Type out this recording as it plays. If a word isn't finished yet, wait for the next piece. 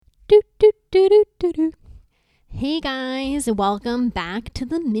Hey guys, welcome back to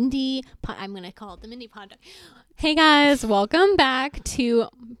the I'm going to call it the Mindy Project. Hey guys, welcome back to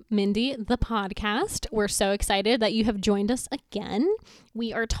Mindy, the podcast. We're so excited that you have joined us again.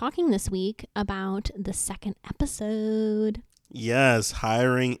 We are talking this week about the second episode. Yes,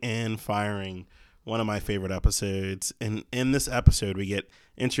 hiring and firing. One of my favorite episodes. And in this episode, we get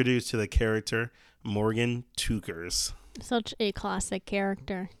introduced to the character Morgan Tukers. Such a classic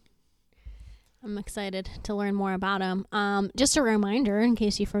character. I'm excited to learn more about him. Just a reminder, in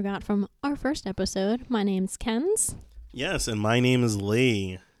case you forgot from our first episode, my name's Kenz. Yes, and my name is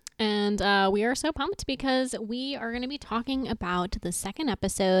Lee. And we are so pumped because we are going to be talking about the second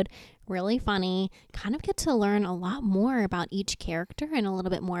episode. Really funny. Kind of get to learn a lot more about each character and a little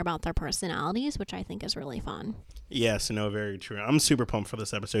bit more about their personalities, which I think is really fun. Yes, no, very true. I'm super pumped for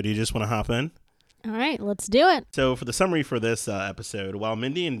this episode. Do you just want to hop in? All right, let's do it. So for the summary for this episode, while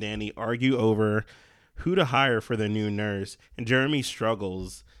Mindy and Danny argue over who to hire for their new nurse, and Jeremy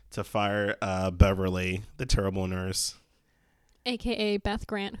struggles to fire Beverly, the terrible nurse. AKA Beth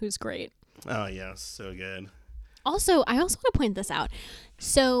Grant, who's great. Oh, yes, so good. Also, I also want to point this out.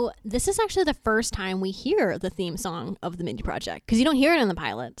 So this is actually the first time we hear the theme song of the Mindy Project, because you don't hear it in the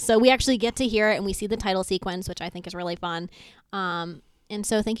pilot. So we actually get to hear it, and we see the title sequence, which I think is really fun. And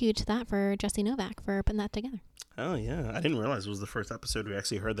so thank you to that for Jesse Novak for putting that together. Oh, yeah. I didn't realize it was the first episode we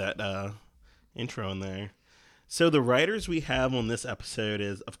actually heard that intro in there. So the writers we have on this episode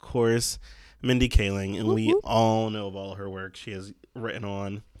is, of course, Mindy Kaling, and we all know of all her work she has written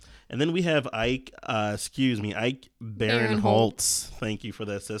on. And then we have Ike Barhinholtz. Thank you for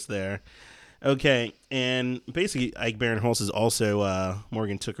the assist there. Okay, and basically Ike Barhinholtz is also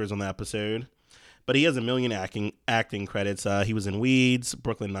Morgan Tukers on the episode. But he has a million acting credits. He was in Weeds,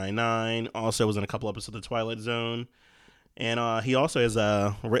 Brooklyn Nine-Nine, also was in a couple episodes of The Twilight Zone. And he also has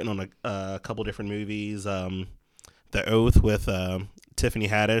written on a couple different movies. The Oath with Tiffany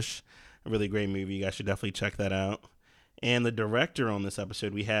Haddish, a really great movie. You guys should definitely check that out. And the director on this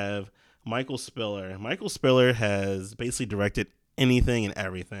episode, we have Michael Spiller. Michael Spiller has basically directed anything and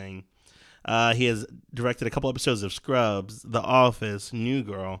everything. He has directed a couple episodes of Scrubs, The Office, New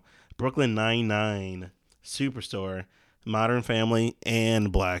Girl, Brooklyn Nine-Nine, Superstore, Modern Family,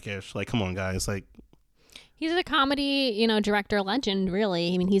 and Blackish. Like, come on, guys. Like, he's a comedy, director legend,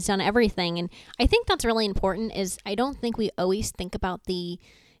 really. I mean, he's done everything. And I think that's really important is I don't think we always think about the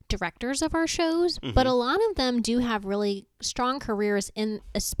directors of our shows, but a lot of them do have really strong careers in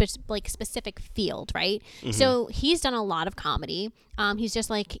a specific field, right? So he's done a lot of comedy. He's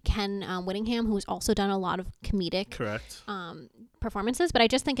just like Ken Whittingham, who's also done a lot of comedic performances. But I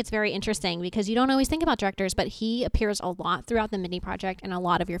just think it's very interesting because you don't always think about directors, but he appears a lot throughout the Mindy Project and a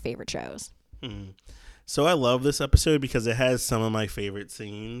lot of your favorite shows. So I love this episode because it has some of my favorite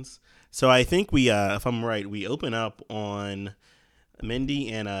scenes. So I think we, if I'm right, we open up on Mindy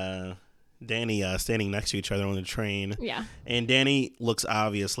and Danny standing next to each other on the train. Yeah. And Danny looks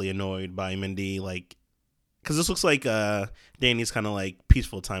obviously annoyed by Mindy, like, because this looks like Danny's kind of like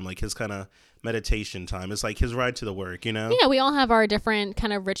peaceful time, like his kind of meditation time. It's like his ride to the work, Yeah, we all have our different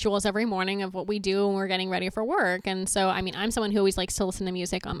kind of rituals every morning of what we do when we're getting ready for work. And so, I mean, I'm someone who always likes to listen to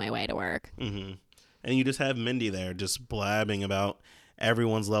music on my way to work. And you just have Mindy there just blabbing about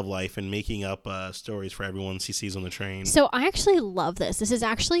everyone's love life and making up stories for everyone she sees on the train. So I actually love this. This is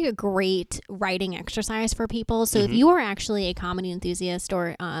actually a great writing exercise for people. So if you are actually a comedy enthusiast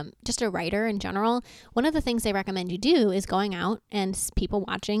or just a writer in general, one of the things they recommend you do is going out and people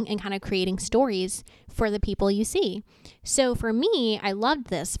watching and kind of creating stories for the people you see. So for me, I loved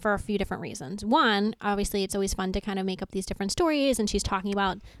this for a few different reasons. One, obviously it's always fun to kind of make up these different stories, and she's talking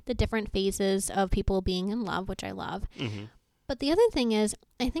about the different phases of people being in love, which I love. But the other thing is,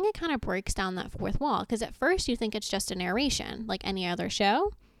 I think it kind of breaks down that fourth wall because at first you think it's just a narration like any other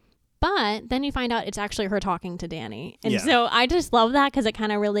show, but then you find out it's actually her talking to Danny. And so I just love that because it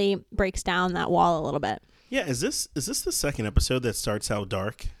kind of really breaks down that wall a little bit. Yeah, is this the second episode that starts out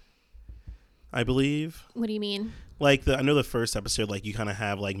dark? I believe. What do you mean? Like I know the first episode, like you kind of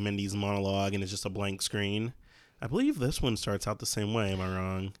have like Mindy's monologue and it's just a blank screen. I believe this one starts out the same way. Am I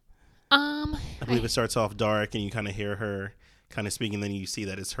wrong? I believe it starts off dark and you kind of hear her kind of speaking, then you see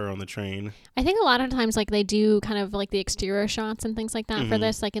that it's her on the train. I think a lot of times like they do kind of like the exterior shots and things like that for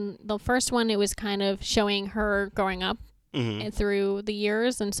this. Like in the first one, it was kind of showing her growing up through the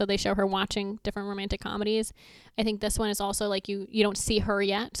years, and so they show her watching different romantic comedies. I think this one is also like you don't see her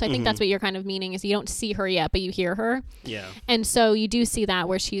yet, so I think that's what you're kind of meaning is you don't see her yet, but you hear her. Yeah. And so you do see that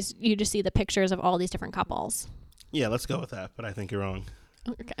where you just see the pictures of all these different couples. Yeah, let's go with that, but I think you're wrong.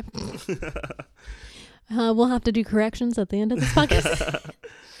 Okay. We'll have to do corrections at the end of this podcast.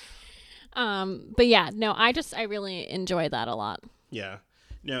 But yeah, no, I really enjoy that a lot. Yeah.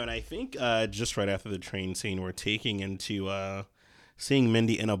 No, and I think just right after the train scene, we're taking into seeing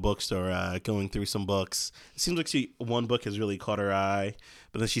Mindy in a bookstore, going through some books. It seems like one book has really caught her eye,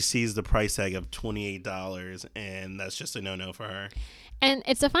 but then she sees the price tag of $28, and that's just a no-no for her. And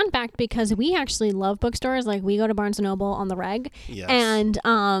it's a fun fact because we actually love bookstores. Like, we go to Barnes & Noble on the reg. Yes. And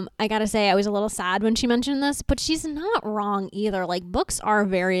I got to say, I was a little sad when she mentioned this, but she's not wrong either. Like, books are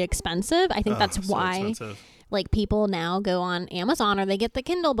very expensive. I think that's why expensive. Like, people now go on Amazon or they get the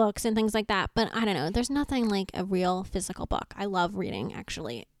Kindle books and things like that. But I don't know. There's nothing like a real physical book. I love reading,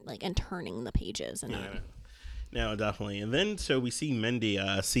 actually, like, and turning the pages. And No, definitely. And then so we see Mindy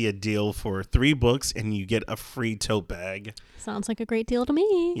see a deal for 3 books and you get a free tote bag. Sounds like a great deal to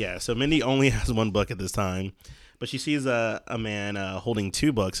me. Yeah, so Mindy only has 1 book at this time, but she sees a man holding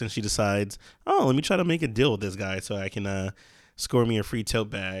 2 books and she decides, oh, let me try to make a deal with this guy so I can score me a free tote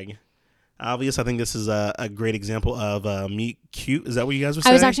bag. Obvious, I think this is a great example of meet cute. Is that what you guys were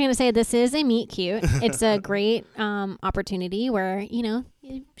saying? I was actually going to say this is a meet cute. It's a great opportunity where, you know,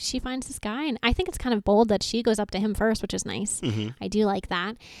 she finds this guy. And I think it's kind of bold that she goes up to him first, which is nice. Mm-hmm. I do like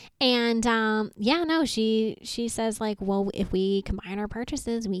that. And she says like, well, if we combine our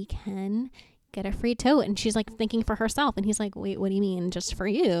purchases, we can get a free tote. And she's like thinking for herself. And he's like, wait, what do you mean? Just for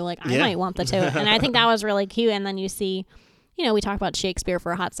you? Like, I might want the tote. And I think that was really cute. And then you see, you know, we talked about Shakespeare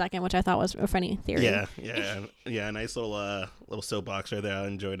for a hot second, which I thought was a funny theory. Yeah. Nice little soapbox right there. I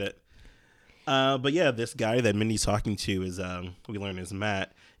enjoyed it. But yeah, this guy that Mindy's talking to is we learn is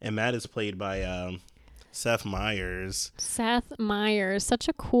Matt, and Matt is played by Seth Meyers. Seth Meyers, such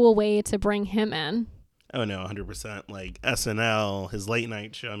a cool way to bring him in. Oh no, 100%. Like SNL, his late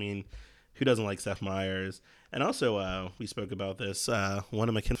night show. I mean, who doesn't like Seth Meyers? And also, we spoke about this. One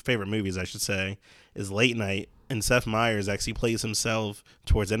of my favorite movies, I should say, is Late Night, and Seth Meyers actually plays himself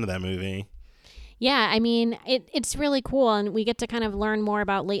towards the end of that movie. Yeah, I mean, it's really cool, and we get to kind of learn more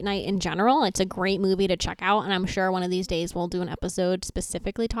about Late Night in general. It's a great movie to check out, and I'm sure one of these days we'll do an episode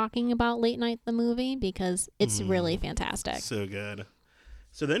specifically talking about Late Night, the movie, because it's really fantastic. So good.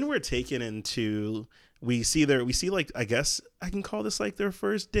 So then we're taken into, we see like, I guess I can call this like their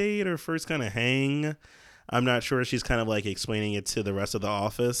first date or first kind of hang. I'm not sure. She's kind of like explaining it to the rest of the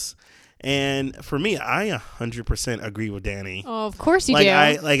office. And for me, I 100% agree with Danny. Oh, of course you do.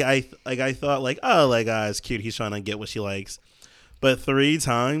 I thought like, oh, like it's cute. He's trying to get what she likes. But 3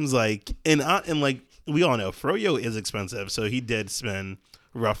 times, like, and like we all know, froyo is expensive, so he did spend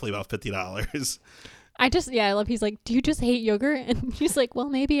roughly about $50. I love. He's like, do you just hate yogurt? And she's like, well,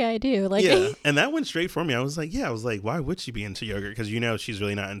 maybe I do. Like, yeah, and that went straight for me. I was like, why would she be into yogurt? Because she's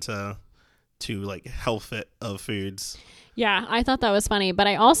really not into like health fit of foods. Yeah, I thought that was funny. But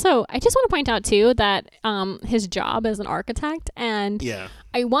I just want to point out, too, that his job as an architect, and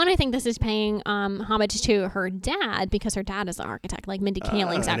I think this is paying homage to her dad, because her dad is an architect, like Mindy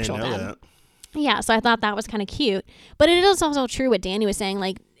Kaling's actual dad. That. Yeah, so I thought that was kind of cute. But it is also true what Danny was saying,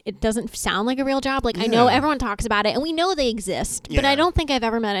 like, it doesn't sound like a real job. Like, I know everyone talks about it, and we know they exist, but I don't think I've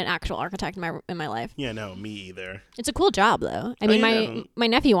ever met an actual architect in my life. Yeah, no, me either. It's a cool job, though. I mean, my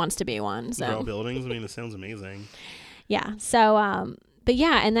nephew wants to be one. So. Grow buildings, I mean, it sounds amazing. Yeah. So, but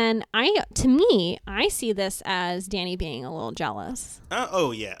yeah, and then to me, I see this as Danny being a little jealous.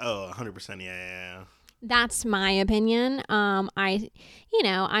 100%. Yeah. That's my opinion. I'm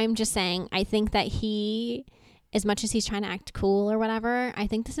just saying, I think that he, as much as he's trying to act cool or whatever, I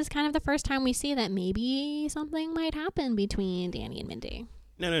think this is kind of the first time we see that maybe something might happen between Danny and Mindy.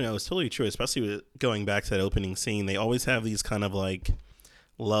 No, it's totally true. Especially with going back to that opening scene, they always have these kind of like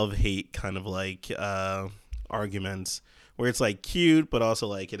love-hate kind of like arguments where it's like cute, but also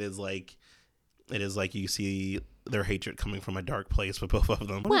like it is like you see their hatred coming from a dark place with both of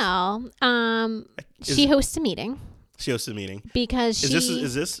them. Well, she hosts a meeting. Because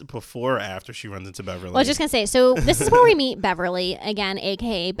is this before or after she runs into Beverly? Well, I was just gonna say, so this is where we meet Beverly again,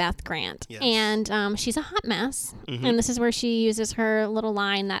 aka Beth Grant. Yes. And she's a hot mess. Mm-hmm. And this is where she uses her little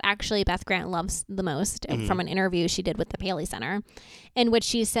line that actually Beth Grant loves the most, from an interview she did with the Paley Center, in which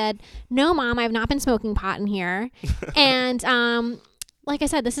she said, "No, Mom, I've not been smoking pot in here." And like I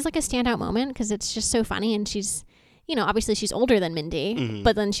said, this is like a standout moment because it's just so funny, and she's, obviously she's older than Mindy,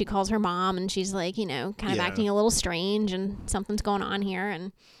 but then she calls her mom and she's like, kind of acting a little strange and something's going on here.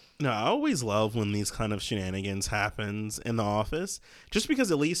 And no, I always love when these kind of shenanigans happens in the office, just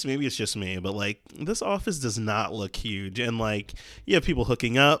because at least maybe it's just me, but like this office does not look huge. And like, you have people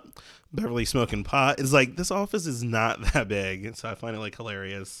hooking up, Beverly smoking pot. It's like, this office is not that big. So I find it like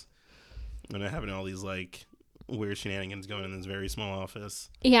hilarious. And having all these like weird shenanigans going in this very small office.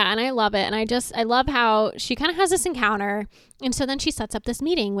 Yeah, and I love it. And I love how she kind of has this encounter. And so then she sets up this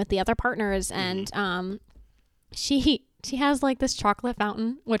meeting with the other partners. And she has like this chocolate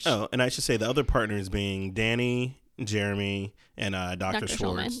fountain, which... Oh, and I should say the other partners being Danny, Jeremy, and Dr.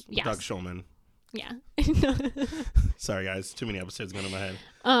 Schwartz. Yes. Dr. Schulman. Yeah. Sorry, guys. Too many episodes going in my head.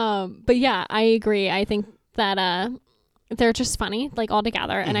 But yeah, I agree. I think that they're just funny, like, all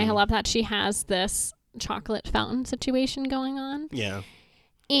together. And I love that she has this chocolate fountain situation going on. Yeah.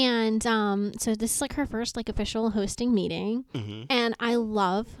 And so this is like her first like official hosting meeting. And I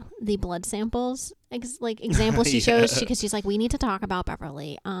love the blood samples examples she shows, because she's like, we need to talk about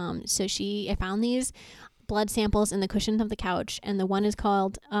Beverly. So I found these blood samples in the cushion of the couch, and the one is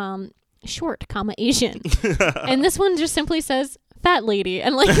called short, Asian. And this one just simply says fat lady.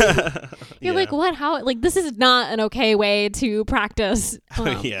 And like, you're like, what? How? Like, this is not an okay way to practice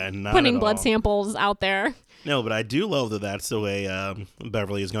not putting blood samples out there. No, but I do love that that's the way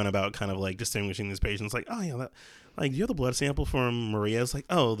Beverly is going about kind of like distinguishing these patients. Like, oh, yeah, like, do you have the blood sample from Maria? It's like,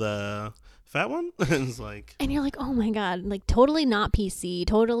 oh, the fat one? It's like... And you're like, oh, my God, like, totally not PC,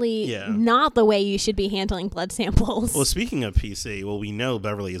 totally not the way you should be handling blood samples. Well, speaking of PC, we know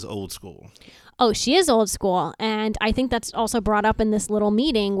Beverly is old school. Oh, she is old school. And I think that's also brought up in this little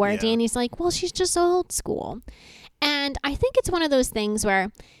meeting where Danny's like, well, she's just old school. And I think it's one of those things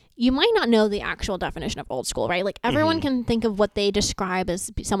where... You might not know the actual definition of old school, right? Like, everyone can think of what they describe as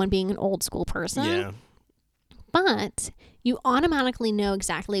someone being an old school person. Yeah. But you automatically know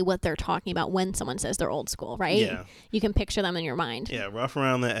exactly what they're talking about when someone says they're old school, right? Yeah. You can picture them in your mind. Yeah, rough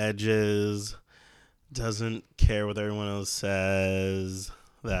around the edges, doesn't care what everyone else says,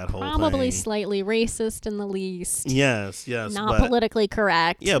 that whole thing. Probably slightly racist in the least. Yes. Not politically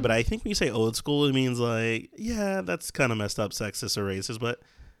correct. Yeah, but I think when you say old school, it means like, yeah, that's kind of messed up, sexist or racist, but...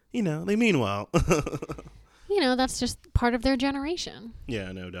 You know, they mean well. That's just part of their generation.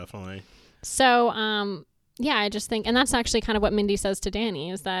 Yeah, no, definitely. So, I just think, and that's actually kind of what Mindy says to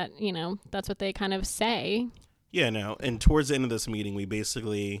Danny, is that, that's what they kind of say. Yeah, no. And towards the end of this meeting, we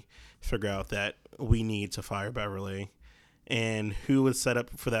basically figure out that we need to fire Beverly. And who was set up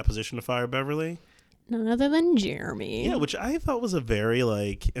for that position to fire Beverly? None other than Jeremy. Yeah, which I thought was a very,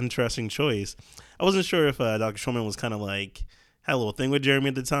 interesting choice. I wasn't sure if Dr. Schulman was kind of had a little thing with Jeremy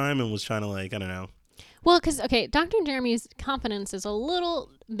at the time and was trying to I don't know. Well, because, Dr. Jeremy's confidence is a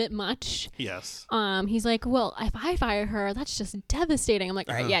little bit much. Yes. He's like, well, if I fire her, that's just devastating. I'm like,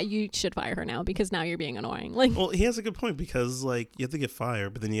 all right, yeah, you should fire her now because now you're being annoying. Like, well, he has a good point because, you have to get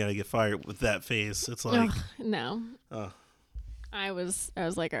fired, but then you got to get fired with that face. It's like... no. I was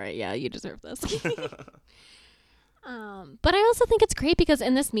like, all right, yeah, you deserve this. But I also think it's great because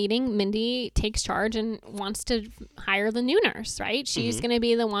in this meeting, Mindy takes charge and wants to hire the new nurse, right? She's going to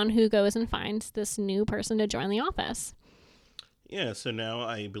be the one who goes and finds this new person to join the office. Yeah, so now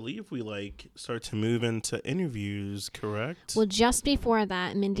I believe we start to move into interviews, correct? Well, just before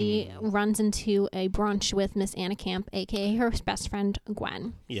that, Mindy runs into a brunch with Miss Anna Camp, aka her best friend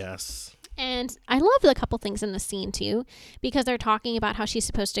Gwen. Yes. And I love a couple things in the scene, too, because they're talking about how she's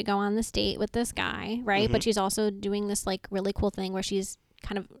supposed to go on this date with this guy, right? But she's also doing this, really cool thing where she's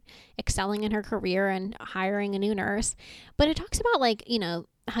kind of excelling in her career and hiring a new nurse. But it talks about,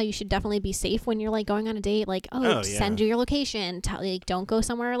 how you should definitely be safe when you're, going on a date. Send you your location. Don't go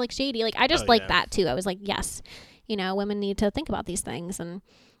somewhere, shady. I just that, too. I was like, yes, women need to think about these things. And,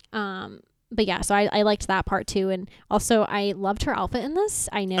 but yeah, so I liked that part too. And also I loved her outfit in this.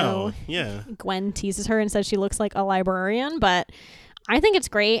 I know Gwen teases her and says she looks like a librarian, but I think it's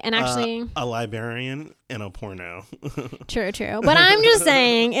great. And actually a librarian in a porno. True. But I'm just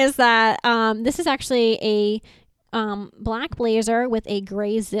saying is that this is actually a black blazer with a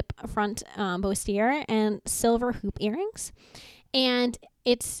gray zip front bustier and silver hoop earrings. And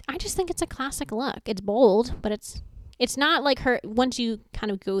I just think it's a classic look. It's bold, but it's not like her, once you kind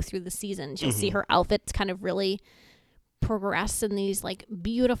of go through the seasons, you'll see her outfits kind of really progress in these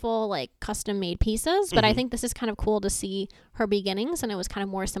beautiful, custom made pieces. But I think this is kind of cool to see her beginnings, and it was kind of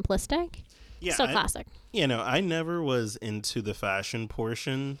more simplistic. Yeah. So classic. I never was into the fashion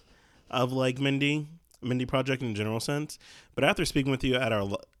portion of Mindy Project in general sense. But after speaking with you at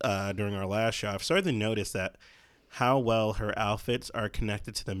our during our last show, I've started to notice that how well her outfits are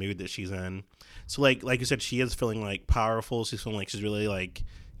connected to the mood that she's in. So like you said, she is feeling powerful. She's feeling she's really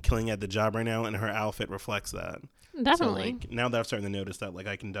killing at the job right now, and her outfit reflects that. Definitely. So now that I'm starting to notice that,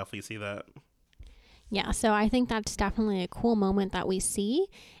 I can definitely see that. Yeah, so I think that's definitely a cool moment that we see,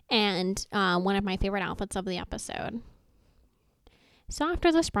 and one of my favorite outfits of the episode. So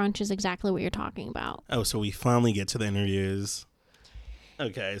after this brunch is exactly what you're talking about. Oh, so we finally get to the interviews.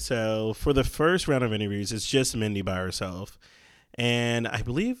 Okay, so for the first round of interviews, it's just Mindy by herself. And I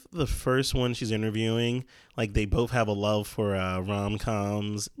believe the first one she's interviewing, like they both have a love for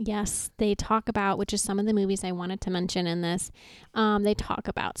rom-coms. Yes, they talk about, which is some of the movies I wanted to mention in this. They talk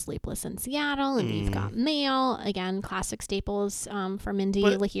about Sleepless in Seattle and You've Got Mail. Again, classic staples for Mindy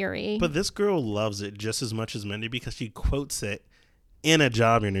Lahiri. But this girl loves it just as much as Mindy because she quotes it in a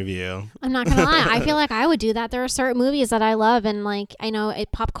job interview. I'm not gonna lie, I feel like I would do that. There are certain movies that I love, and like I know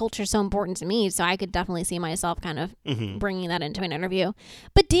pop culture is so important to me, so I could definitely see myself kind of bringing that into an interview.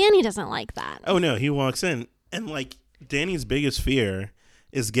 But Danny doesn't like that. Oh no, he walks in and like Danny's biggest fear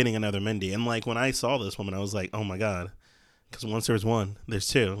is getting another Mindy. And like when I saw this woman, I was like, oh my god, because once there's one, there's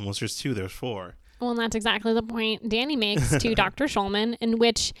two, and once there's two, there's four. Well, and that's exactly the point Danny makes to Dr. Schulman, in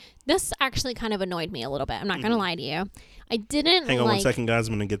which this actually kind of annoyed me a little bit. I'm not going to lie to you. I didn't Hang on 1 second, guys.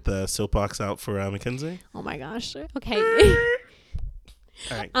 I'm going to get the soapbox out for Mackenzie. Oh, my gosh. Okay.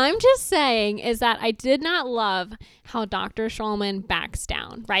 All right. I'm just saying is that I did not love how Dr. Schulman backs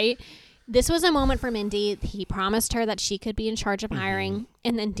down, right? This was a moment for Mindy. He promised her that she could be in charge of hiring.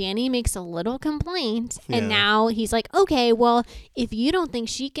 And then Danny makes a little complaint. Yeah. And now he's like, okay, well, if you don't think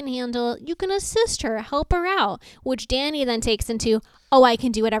she can handle, you can assist her, help her out. Which Danny then takes into, oh, I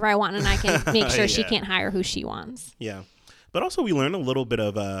can do whatever I want and I can make sure she can't hire who she wants. Yeah. But also we learned a little bit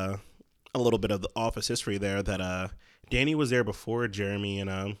of the office history there that Danny was there before Jeremy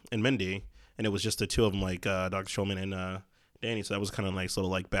and Mindy. And it was just the two of them, like Dr. Schulman and Danny, so that was kind of nice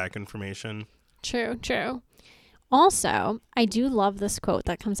little like back information. True. Also, I do love this quote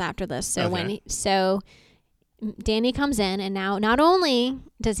that comes after this. So Danny comes in, and now not only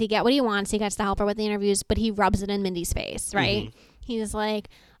does he get what he wants, he gets to help her with the interviews, but he rubs it in Mindy's face, right? He's like,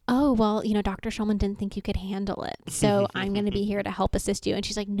 oh, well, Dr. Schulman didn't think you could handle it, so I'm going to be here to help assist you. And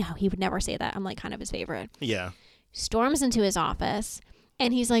she's like, no, he would never say that. I'm like kind of his favorite. Yeah. Storms into his office.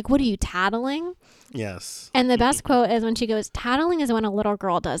 And he's like, what are you, tattling? Yes. And the best quote is when she goes, tattling is when a little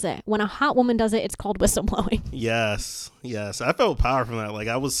girl does it. When a hot woman does it, it's called whistleblowing. Yes. I felt power from that. Like,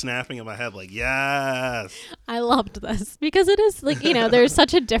 I was snapping in my head, like, yes. I loved this because it is like, there's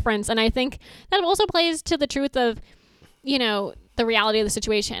such a difference. And I think that also plays to the truth of, the reality of the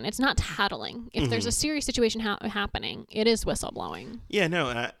situation. It's not tattling. If there's a serious situation happening, it is whistleblowing. Yeah,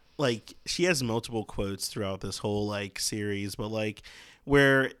 no. Like, she has multiple quotes throughout this whole, like, series, but, like,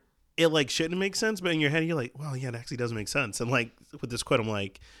 where it like shouldn't make sense, but in your head you're like, wow, yeah, it actually does make sense. And like with this quote, I'm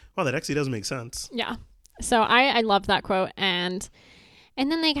like, wow, that actually does make sense. Yeah. So I love that quote. And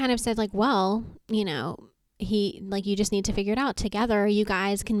then they kind of said like, well, he like, you just need to figure it out together. You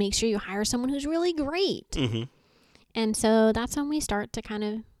guys can make sure you hire someone who's really great. And so that's when we start to kind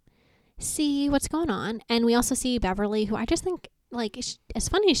of see what's going on. And we also see Beverly, who I just think like, as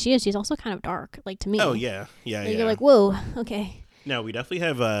funny as she is, she's also kind of dark, like to me. Oh yeah. You're like, whoa, okay. No, we definitely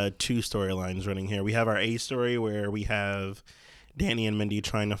have two storylines running here. We have our A story where we have Danny and Mindy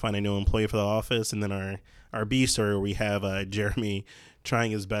trying to find a new employee for the office, and then our B story where we have Jeremy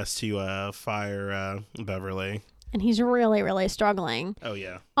trying his best to fire Beverly. And he's really, really struggling. Oh,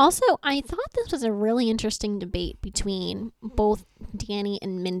 yeah. Also, I thought this was a really interesting debate between both Danny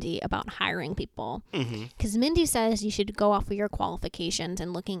and Mindy about hiring people. Because Mindy says you should go off of your qualifications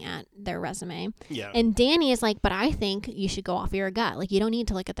and looking at their resume. Yeah. And Danny is like, but I think you should go off of your gut. Like, you don't need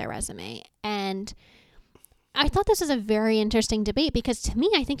to look at their resume. And I thought this was a very interesting debate because to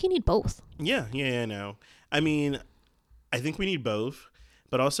me, I think you need both. Yeah, no. I mean, I think we need both.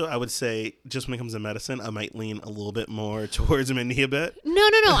 But also, I would say, just when it comes to medicine, I might lean a little bit more towards Mindy a bit. No.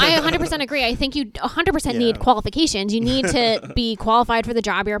 I 100% agree. I think you 100% need qualifications. You need to be qualified for the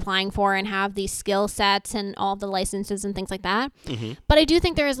job you're applying for and have these skill sets and all the licenses and things like that. But I do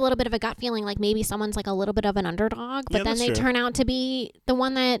think there is a little bit of a gut feeling like maybe someone's like a little bit of an underdog, but then they turn out to be the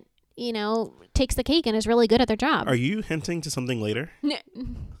one that, takes the cake and is really good at their job. Are you hinting to something later?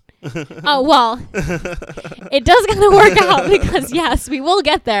 Oh, well, it does kind of work out because, yes, we will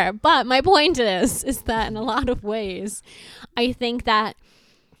get there. But my point is that in a lot of ways, I think that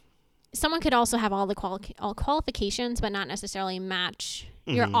someone could also have all the qualifications, but not necessarily match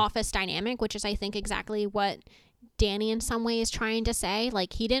your office dynamic, which is, I think, exactly what Danny in some ways trying to say.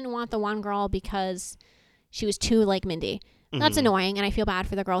 Like, he didn't want the one girl because she was too like Mindy. That's annoying, and I feel bad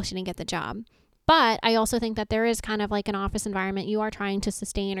for the girl she didn't get the job. But I also think that there is kind of like an office environment you are trying to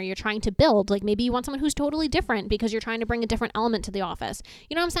sustain or you're trying to build. Like maybe you want someone who's totally different because you're trying to bring a different element to the office.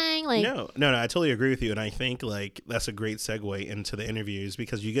 You know what I'm saying? Like No, I totally agree with you. And I think like that's a great segue into the interviews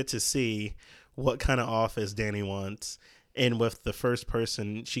because you get to see what kind of office Danny wants. And with the first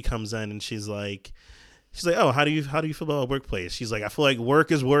person, she comes in and she's like, oh, how do you feel about a workplace? She's like, I feel like work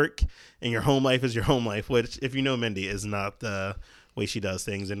is work and your home life is your home life, which if you know Mindy is not the way she does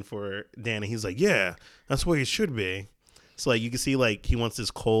things. And for Danny, he's like, yeah, that's the way it should be. So like you can see like he wants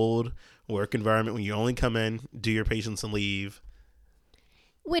this cold work environment when you only come in, do your patients, and leave.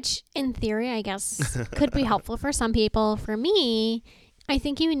 Which, in theory, I guess could be helpful for some people. For me, I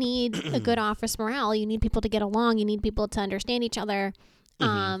think you need a good office morale. You need people to get along. You need people to understand each other,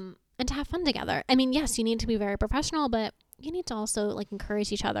 and to have fun together. I mean, yes, you need to be very professional, but you need to also like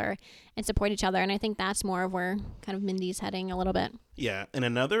encourage each other and support each other. And I think that's more of where kind of Mindy's heading a little bit. Yeah, and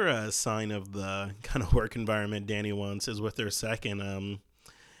another sign of the kind of work environment Danny wants is with their second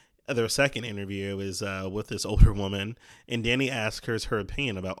interview is with this older woman, and Danny asks her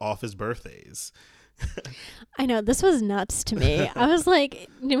opinion about office birthdays. I know, this was nuts to me. I was like,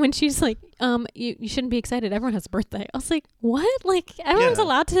 when she's like, you shouldn't be excited, everyone has a birthday. I was like, what? Like, everyone's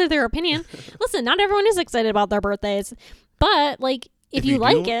allowed to have their opinion. Listen, not everyone is excited about their birthdays, but like, if you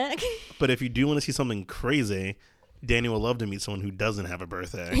like it. But if you do want to see something crazy, Danny will love to meet someone who doesn't have a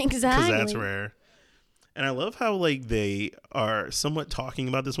birthday. Exactly. Because that's rare. And I love how like they are somewhat talking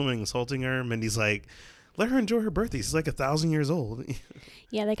about this woman, insulting her. Mindy's like, let her enjoy her birthday. She's like 1,000 years old.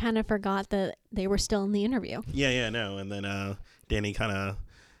 Yeah, they kind of forgot that they were still in the interview. Yeah, no. And then Danny kind of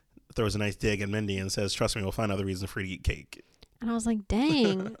throws a nice dig at Mindy and says, trust me, we'll find other reasons for you to eat cake. And I was like,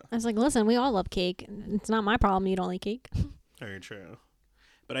 dang. I was like, listen, we all love cake. It's not my problem you don't like cake. Very true.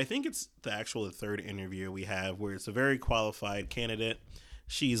 But I think it's the third interview we have where it's a very qualified candidate.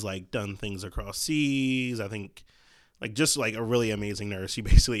 She's like done things across seas. I think like just like a really amazing nurse. She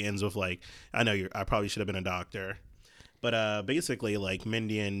basically ends with like, I probably should have been a doctor. But basically like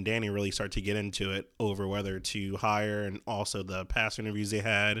Mindy and Danny really start to get into it over whether to hire and also the past interviews they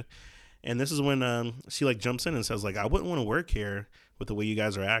had. And this is when she like jumps in and says like, I wouldn't want to work here with the way you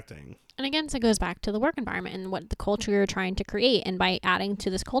guys are acting. And again, so it goes back to the work environment and what the culture you're trying to create. And by adding to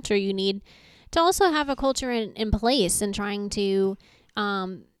this culture, you need to also have a culture in place and trying to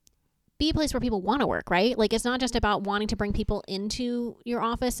be a place where people want to work, right? Like it's not just about wanting to bring people into your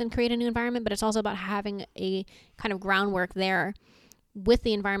office and create a new environment, but it's also about having a kind of groundwork there with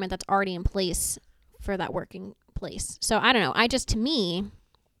the environment that's already in place for that working place. So I don't know. To me,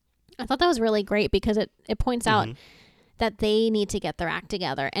 I thought that was really great because it points out that they need to get their act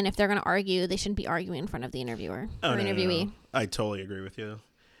together. And if they're going to argue, they shouldn't be arguing in front of the interviewer or interviewee. No. I totally agree with you.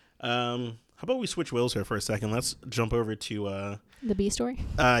 How about we switch wheels here for a second? Let's jump over to the B story.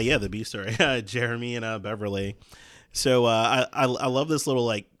 Yeah, the B story. Jeremy and Beverly. So I love this little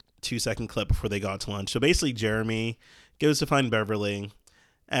like 2-second clip before they go out to lunch. So basically, Jeremy goes to find Beverly,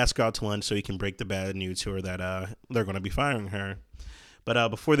 asks her out to lunch so he can break the bad news to her that they're going to be firing her. But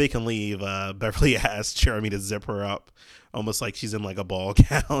before they can leave, Beverly asks Jeremy to zip her up, almost like she's in like a ball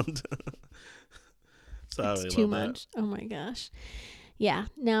gown. So it's too much. Oh my gosh. Yeah,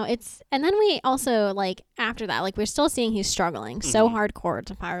 no, and then we also, like, after that, like, we're still seeing he's struggling so hardcore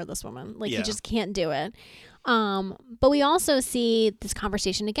to fire this woman. Like, he just can't do it. But we also see this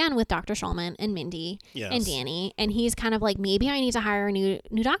conversation again with Dr. Shulman and Mindy and Danny, and he's kind of like, maybe I need to hire new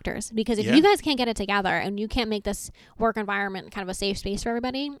doctors, because if you guys can't get it together and you can't make this work environment kind of a safe space for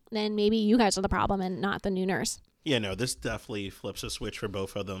everybody, then maybe you guys are the problem and not the new nurse. Yeah, no, this definitely flips a switch for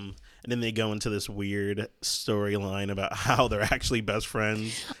both of them. And then they go into this weird storyline about how they're actually best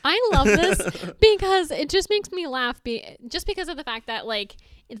friends. I love this because it just makes me laugh just because of the fact that, like,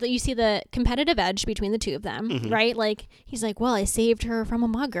 you see the competitive edge between the two of them, right? Like, he's like, well, I saved her from a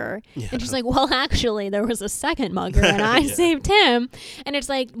mugger. Yeah. And she's like, well, actually, there was a second mugger and I saved him. And it's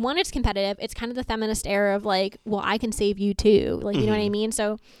like, one, it's competitive. It's kind of the feminist era of like, well, I can save you too. Like, you know what I mean?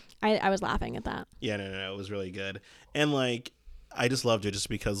 So I was laughing at that. Yeah, no, it was really good. And like, I just loved it just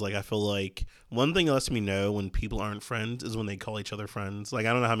because like, I feel like one thing that lets me know when people aren't friends is when they call each other friends. Like,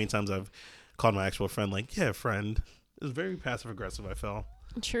 I don't know how many times I've called my actual friend like, yeah, friend. It was very passive aggressive, I felt.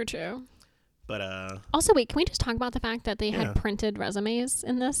 True. But also, wait, can we just talk about the fact that they had printed resumes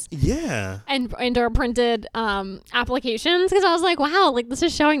in this? Yeah. And or printed applications? Because I was like, wow, like this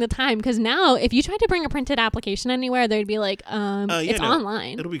is showing the time. Because now, if you tried to bring a printed application anywhere, they'd be like,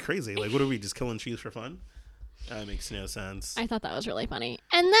 online. It'll be crazy. Like, what are we, just killing trees for fun? That makes no sense. I thought that was really funny.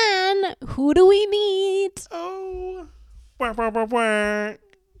 And then, who do we meet? Oh. Wah, wah, wah, wah.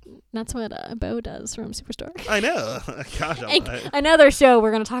 That's what Bo does from Superstore. I know. Gosh, another show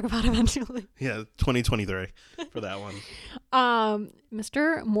we're going to talk about eventually. Yeah, 2023 for that one.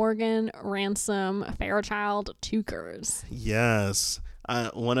 Mr. Morgan Ransom Fairchild Tukers. Yes.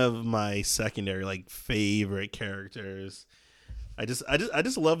 One of my secondary like favorite characters. I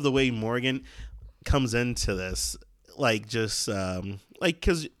just love the way Morgan comes into this, like, just like,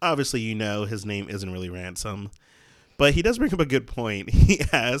 because obviously his name isn't really Ransom. But he does bring up a good point. He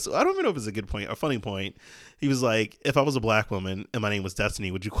has, I don't even know if it's a good point, a funny point. He was like, if I was a black woman and my name was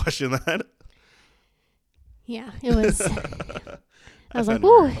Destiny, would you question that? Yeah, it was. I was like,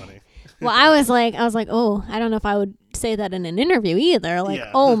 ooh. Well, I was like, oh, I don't know if I would say that in an interview either. Like,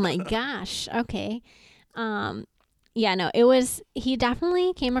 oh my gosh. Okay. Yeah, no, he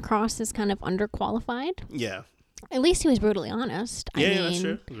definitely came across as kind of underqualified. Yeah. At least he was brutally honest. Yeah, that's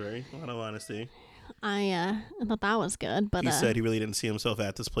true. A lot of honesty. I thought that was good, but he said he really didn't see himself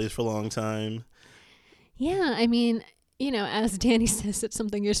at this place for a long time. Yeah, I mean, as Danny says, it's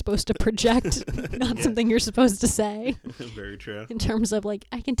something you're supposed to project, not something you're supposed to say. Very true. In terms of like,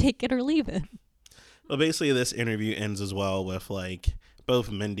 I can take it or leave it. Well, basically, this interview ends as well with like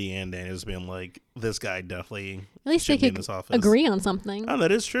both Mindy and Danny just being like, this guy definitely at least they could agree on something. Oh,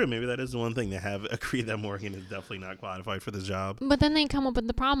 that is true. Maybe that is the one thing they have agreed that Morgan is definitely not qualified for this job. But then they come up with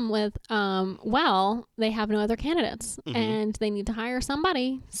the problem with, they have no other candidates and they need to hire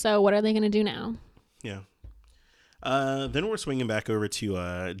somebody. So what are they going to do now? Yeah. Then we're swinging back over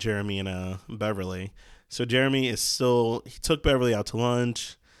to Jeremy and Beverly. So Jeremy he took Beverly out to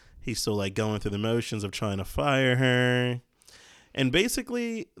lunch. He's still like going through the motions of trying to fire her. And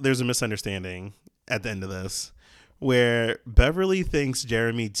basically, there's a misunderstanding at the end of this where Beverly thinks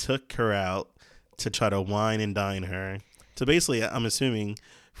Jeremy took her out to try to wine and dine her. So basically, I'm assuming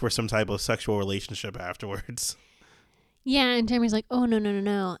for some type of sexual relationship afterwards. Yeah, and Jeremy's like, oh,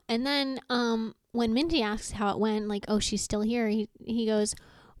 no. And then when Mindy asks how it went, like, oh, she's still here, he goes,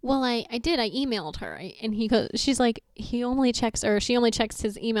 well, I did. I emailed her. And she's like, she only checks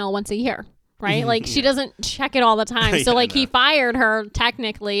his email once a year. Right? Like, she doesn't check it all the time. So, he fired her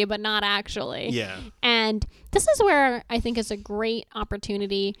technically, but not actually. Yeah. And this is where I think is a great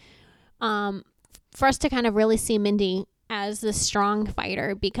opportunity for us to kind of really see Mindy as this strong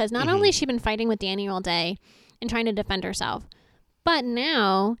fighter. Because not only has she been fighting with Danny all day and trying to defend herself, but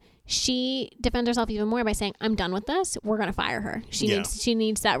she defends herself even more by saying, I'm done with this. We're going to fire her. She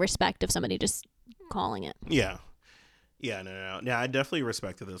needs that respect of somebody just calling it. Yeah. Yeah, no. Yeah, I definitely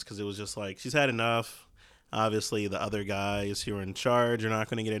respected this because it was just like she's had enough. Obviously, the other guys who are in charge are not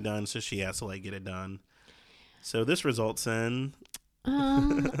going to get it done, so she has to get it done. So this results in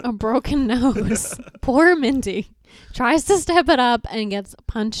a broken nose. Poor Mindy tries to step it up and gets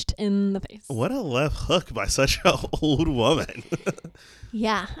punched in the face. What a left hook by such an old woman.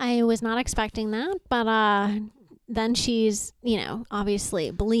 Yeah, I was not expecting that, but then she's,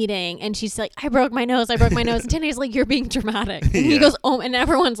 obviously bleeding and she's like, I broke my nose. And Danny's like, you're being dramatic. And he goes, oh, and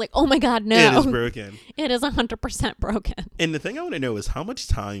everyone's like, oh my God, no. It is broken. It is 100% broken. And the thing I want to know is how much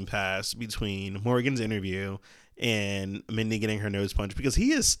time passed between Morgan's interview and Mindy getting her nose punched because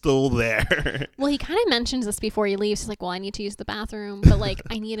he is still there. Well, he kind of mentions this before he leaves. He's like, well, I need to use the bathroom, but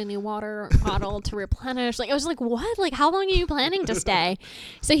I need a new water bottle to replenish. I was like, what? How long are you planning to stay?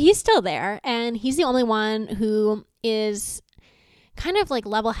 So he's still there, and he's the only one who is kind of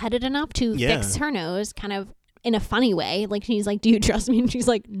level-headed enough to fix her nose kind of in a funny way. He's like, do you trust me? And she's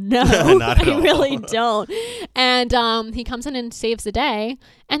like, no, I really don't. And he comes in and saves the day.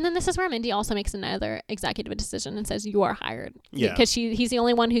 And then this is where Mindy also makes another executive decision and says, you are hired. Yeah. Because he's the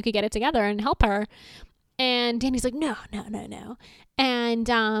only one who could get it together and help her. And Danny's like, no. And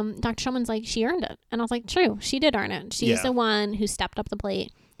Dr. Schulman's like, she earned it. And I was like, true, she did earn it. She's the one who stepped up the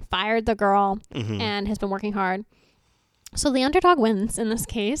plate, fired the girl, and has been working hard. So the underdog wins in this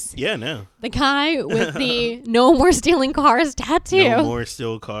case. Yeah, no. The guy with the no more stealing cars tattoo. No more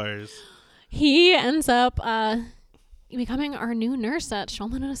steal cars. He ends up becoming our new nurse at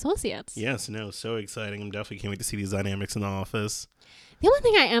Schulman & Associates. Yes, no, so exciting. I'm definitely can't wait to see these dynamics in the office. The only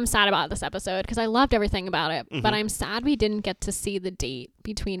thing I am sad about this episode, because I loved everything about it, but I'm sad we didn't get to see the date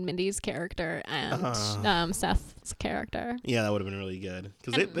between Mindy's character and Seth's character. Yeah, that would have been really good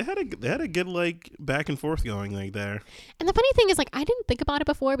because they had a good back and forth going there. And the funny thing is I didn't think about it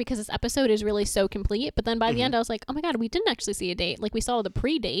before because this episode is really so complete. But then by the end, I was like, oh my God, we didn't actually see a date. We saw the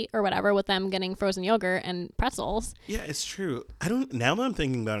pre-date or whatever with them getting frozen yogurt and pretzels. Yeah, it's true. Now that I'm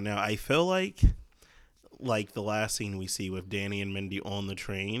thinking about it now, I feel like the last scene we see with Danny and Mindy on the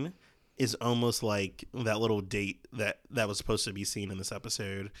train is almost like that little date that was supposed to be seen in this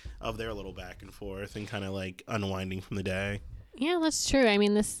episode of their little back and forth and kind of unwinding from the day. Yeah, that's true. I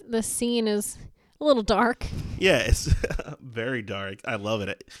mean, this scene is a little dark. Yeah, it's very dark. I love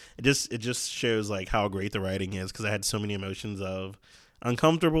it. It just shows how great the writing is because I had so many emotions of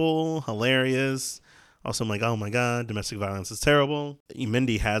uncomfortable, hilarious. Also, I'm like, oh my God, domestic violence is terrible.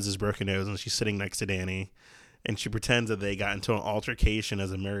 Mindy has his broken nose and she's sitting next to Danny and she pretends that they got into an altercation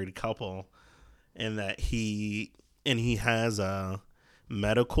as a married couple and that he has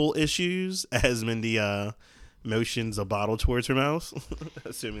medical issues as Mindy motions a bottle towards her mouth,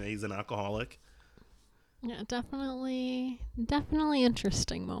 assuming that he's an alcoholic. Yeah, definitely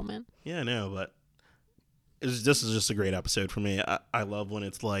interesting moment. Yeah, I know, but this is just a great episode for me. I love when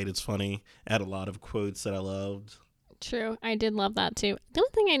it's light, it's funny. It had a lot of quotes that I loved. True. I did love that too. The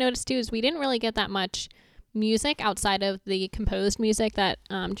only thing I noticed too is we didn't really get that much music outside of the composed music that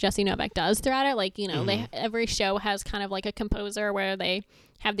Jesse Novak does throughout it. Like, every show has kind of like a composer where they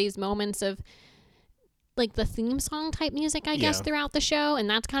have these moments of like the theme song type music, I guess, throughout the show. And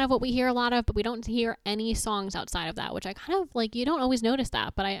that's kind of what we hear a lot of, but we don't hear any songs outside of that, which I kind of like, you don't always notice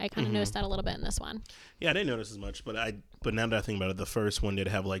that, but I kind of noticed that a little bit in this one. Yeah, I didn't notice as much, but now that I think about it, the first one did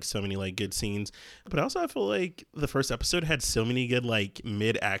have like so many like good scenes. But also I feel like the first episode had so many good like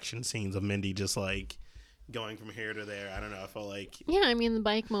mid-action scenes of Mindy just like going from here to there. I don't know. I felt like... Yeah, I mean, the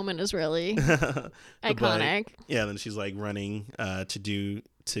bike moment is really iconic. Yeah, then she's like running to do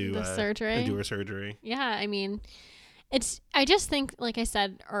her surgery. Yeah, I mean, I just think, like I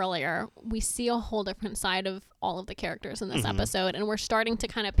said earlier, we see a whole different side of all of the characters in this episode, and we're starting to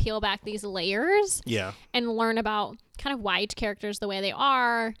kind of peel back these layers and learn about kind of why each character is the way they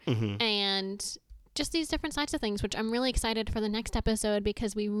are, and just these different sides of things, which I'm really excited for the next episode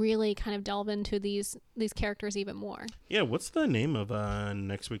because we really kind of delve into these characters even more. Yeah, what's the name of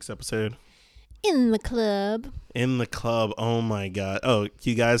next week's episode? In the Club. In the Club. Oh my God. Oh,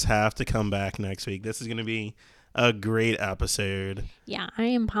 you guys have to come back next week. This is going to be a great episode. Yeah, I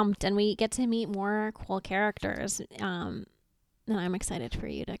am pumped, and we get to meet more cool characters. And I'm excited for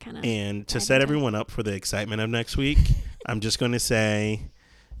you to kind of... And to set everyone up for the excitement of next week, I'm just going to say,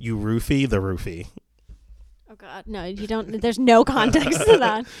 you roofie the roofie. Oh God, no, you don't. There's no context to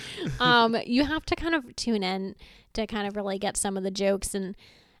that. You have to kind of tune in to kind of really get some of the jokes. And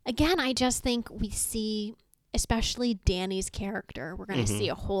again, I just think we see, especially Danny's character, we're going to see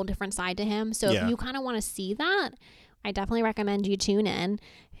a whole different side to him. So if you kind of want to see that, I definitely recommend you tune in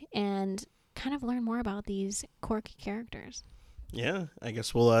and kind of learn more about these quirky characters. Yeah, I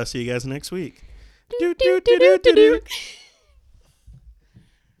guess we'll see you guys next week. Do, do, do, do, do, do.